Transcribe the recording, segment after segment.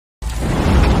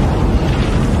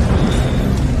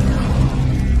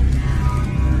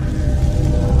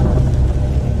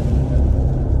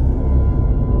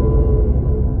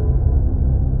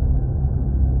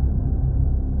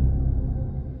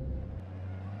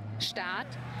Start,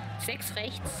 6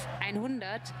 rechts,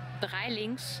 100, 3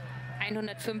 links,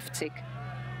 150.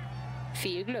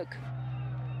 Viel Glück!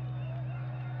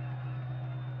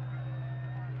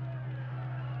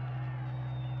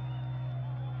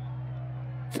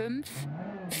 5,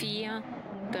 4,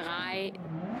 3,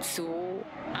 2,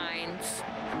 1,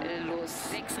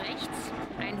 los. 6 rechts,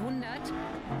 100,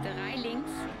 3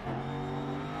 links,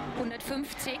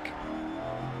 150,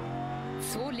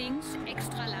 2 links,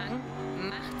 extra lang,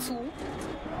 macht zu.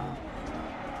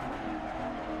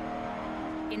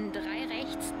 In 3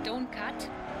 rechts, don't cut,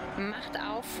 macht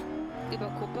auf, über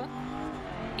Kuppe.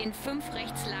 In 5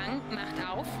 rechts lang, macht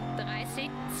auf, 30,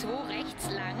 2 rechts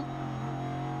lang.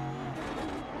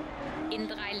 In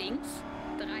 3 links,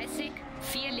 30,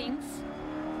 4 links,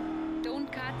 don't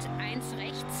cut, 1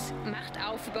 rechts, macht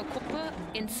auf über Kuppe,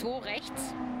 in 2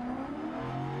 rechts,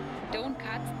 don't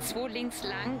cut, 2 links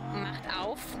lang, macht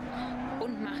auf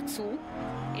und macht zu,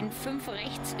 in 5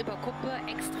 rechts über Kuppe,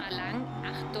 extra lang,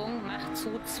 Achtung, macht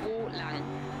zu, 2 lang,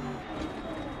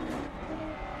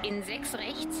 in 6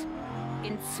 rechts,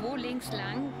 in 2 links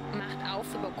lang, macht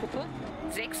auf über Kuppe,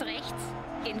 6 rechts,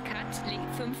 in Cut,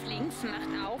 5 links, macht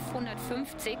auf,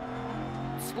 150,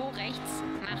 2 rechts,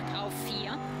 macht auf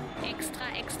 4,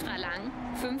 extra lang,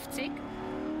 50,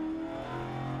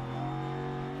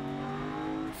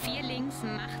 4 links,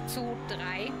 macht zu,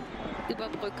 3, über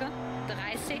Brücke,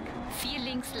 30, 4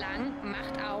 links lang,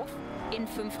 macht auf, in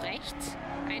 5 rechts,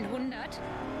 100,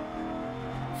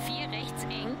 4 rechts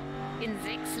eng, in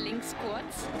 6 links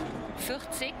kurz,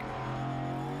 40,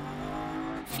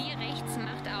 4 rechts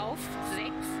macht auf,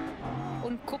 6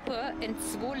 und Kuppe in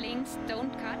 2 links,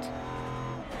 don't cut,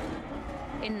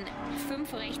 in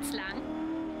 5 rechts lang,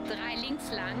 3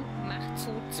 links lang, macht zu,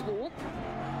 2,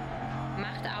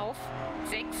 macht auf,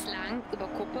 6 lang über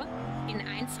Kuppe, in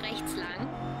 1 rechts lang,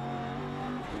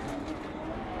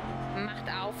 macht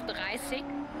auf, 30,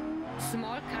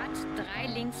 small cut, 3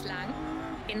 links lang,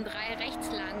 in 3 rechts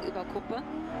lang über Kuppe,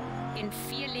 in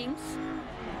 4 links,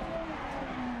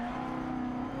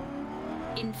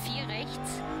 in 4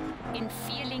 rechts, in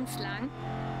 4 links lang,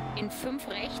 in 5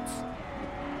 rechts,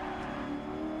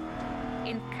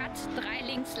 in Cut 3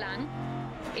 links lang,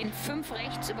 in 5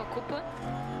 rechts über Kuppe,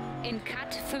 in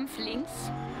Cut 5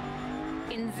 links,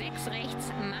 in 6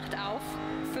 rechts, macht auf,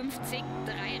 50,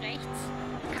 3 rechts,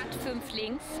 Cut 5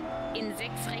 links, in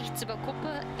 6 rechts über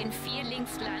Kuppe, in 4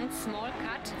 links lang, Small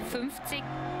Cut, 50,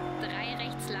 3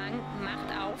 rechts lang,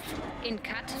 macht auf, in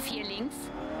Cut 4 links,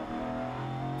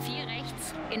 4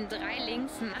 rechts, in 3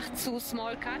 links, macht zu,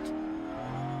 Small Cut,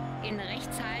 in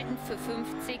rechts halten für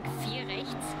 50, 4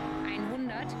 rechts,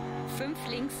 100, 5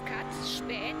 links Cut,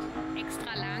 spät,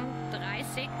 extra lang,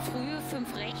 30, frühe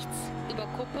 5 rechts, über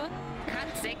Kuppe,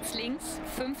 Cut 6 links,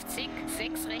 50,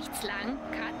 6 rechts lang,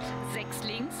 Cut 6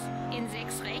 links, in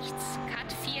 6 rechts,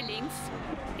 Cut 4 links,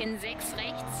 in 6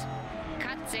 rechts,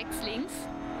 Cut 6 links,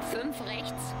 5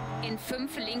 rechts, in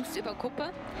 5 links über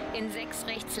Kuppe, in 6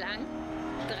 rechts lang,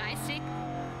 30,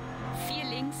 4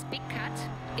 links, Big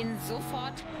Cut, in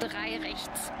sofort 3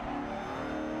 rechts,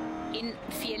 in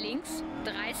 4 links,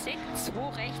 30, 2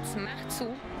 rechts, macht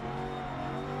zu,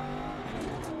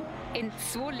 in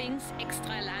 2 links,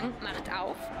 extra lang, macht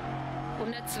auf,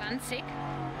 120,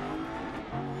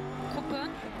 Kuppe,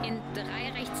 in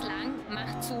 3 rechts lang,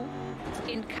 macht zu,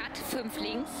 in Cut 5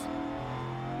 links,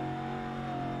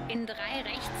 in 3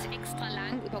 rechts, extra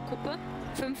lang, über Kuppe,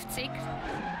 50,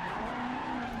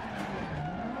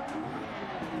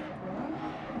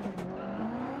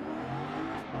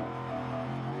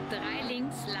 3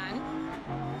 links lang,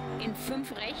 in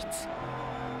 5 rechts,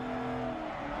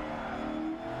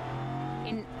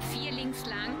 in 4 links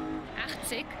lang,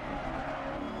 80,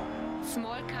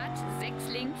 Small Cut, 6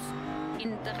 links,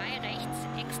 in 3 rechts,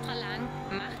 extra lang,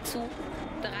 macht zu,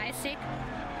 30,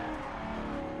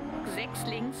 6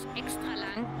 links, extra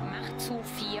lang, macht zu,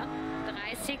 4,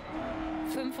 30,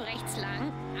 5 rechts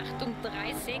lang, Achtung,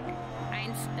 30,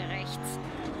 1 rechts,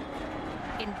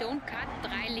 in Don't Cut,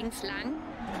 3 links lang,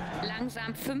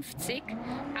 langsam 50,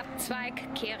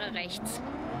 Abzweig, kehre rechts.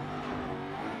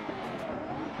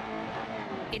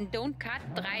 In Don't Cut,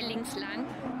 3 links lang,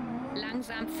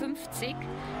 langsam 50,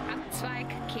 Abzweig,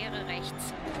 kehre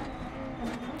rechts.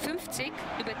 50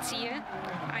 über Ziel,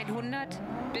 100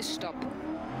 bis Stopp.